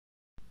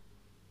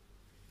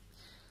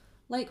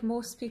Like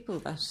most people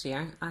this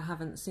year, I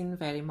haven't seen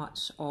very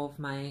much of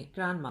my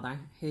grandmother,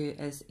 who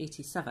is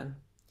 87.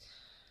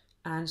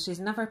 And she's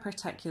never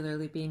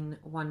particularly been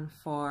one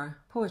for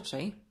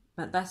poetry,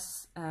 but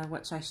this,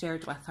 which I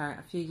shared with her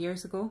a few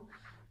years ago,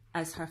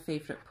 is her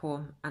favourite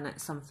poem, and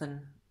it's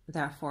something,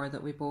 therefore,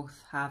 that we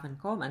both have in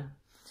common.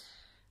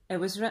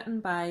 It was written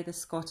by the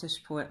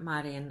Scottish poet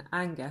Marion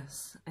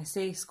Angus. I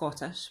say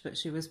Scottish, but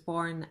she was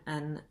born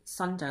in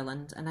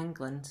Sunderland in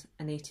England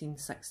in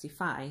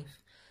 1865,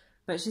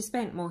 but she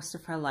spent most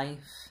of her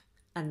life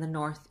in the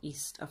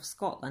northeast of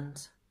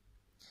Scotland.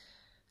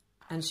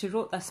 And she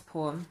wrote this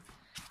poem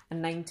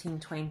in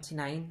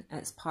 1929.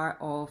 It's part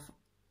of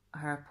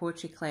her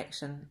poetry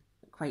collection,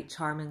 quite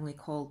charmingly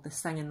called The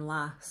Singing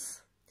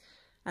Lass,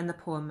 and the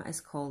poem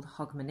is called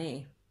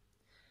Hogmanay.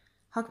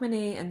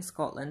 Hogmanay in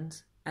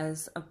Scotland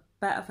is a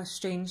bit of a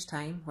strange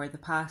time where the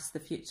past, the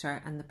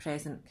future and the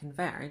present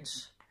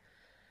converge,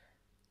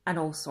 and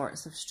all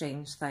sorts of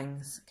strange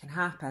things can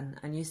happen.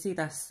 And you see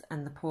this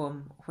in the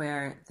poem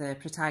where the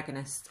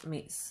protagonist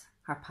meets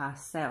her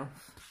past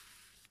self.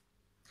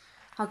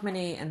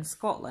 Hogmanay in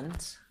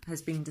Scotland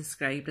has been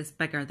described as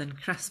bigger than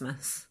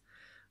Christmas,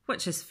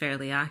 which is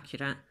fairly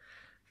accurate.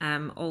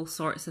 All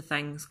sorts of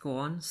things go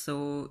on,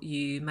 so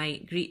you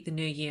might greet the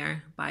new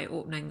year by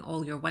opening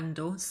all your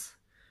windows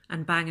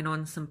and banging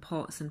on some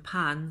pots and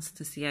pans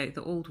to see out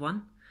the old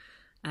one.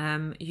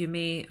 You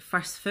may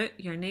first foot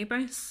your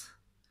neighbours,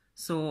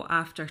 so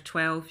after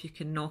 12 you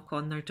can knock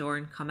on their door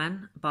and come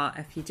in, but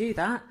if you do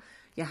that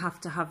you have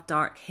to have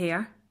dark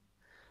hair,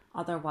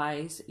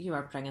 otherwise you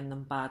are bringing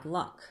them bad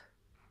luck.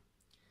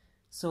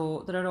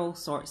 So there are all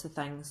sorts of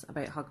things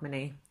about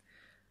Hogmanay.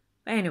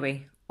 But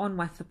anyway, on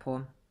with the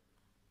poem.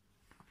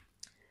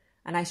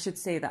 And I should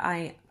say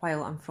that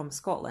while I'm from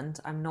Scotland,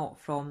 I'm not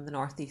from the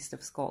northeast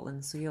of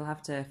Scotland, so you'll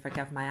have to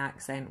forgive my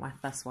accent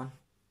with this one.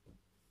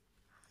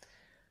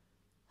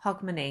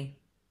 Hogmanay.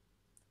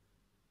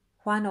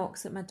 Wha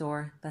knocks at my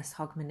door this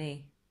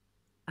Hogmanay?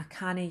 A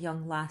canny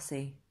young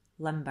lassie,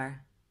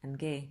 limber and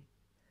gay.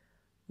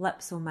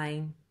 Lips o'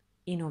 mine,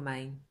 een o'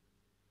 mine,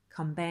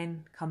 come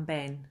ben,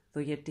 though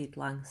you're dead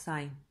lang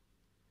syne.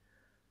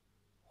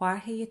 Whar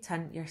hae ye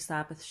tint your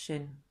Sabbath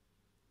shoon?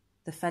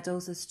 The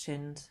fiddles is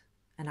tuned,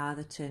 and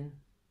the tune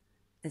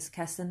is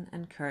kissin'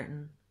 and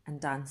curtain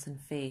and dancin'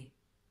 fae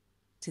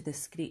to the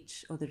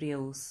screech o' the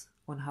reels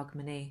on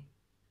Hogmanay.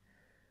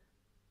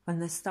 When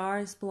the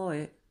stars blow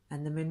out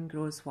and the moon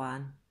grows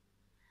wan,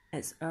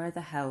 it's o'er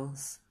the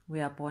hills wi'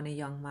 a bonny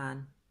young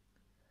man,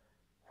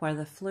 where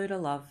the flower o'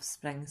 love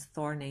springs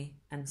thorny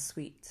and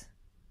sweet,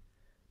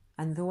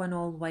 and though an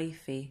auld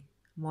wifey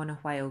maun a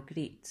while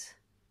greet,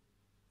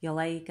 you'll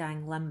aye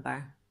gang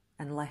limber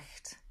and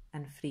licht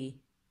and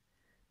free,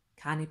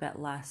 canny bit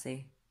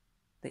lassie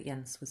that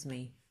yins was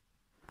me.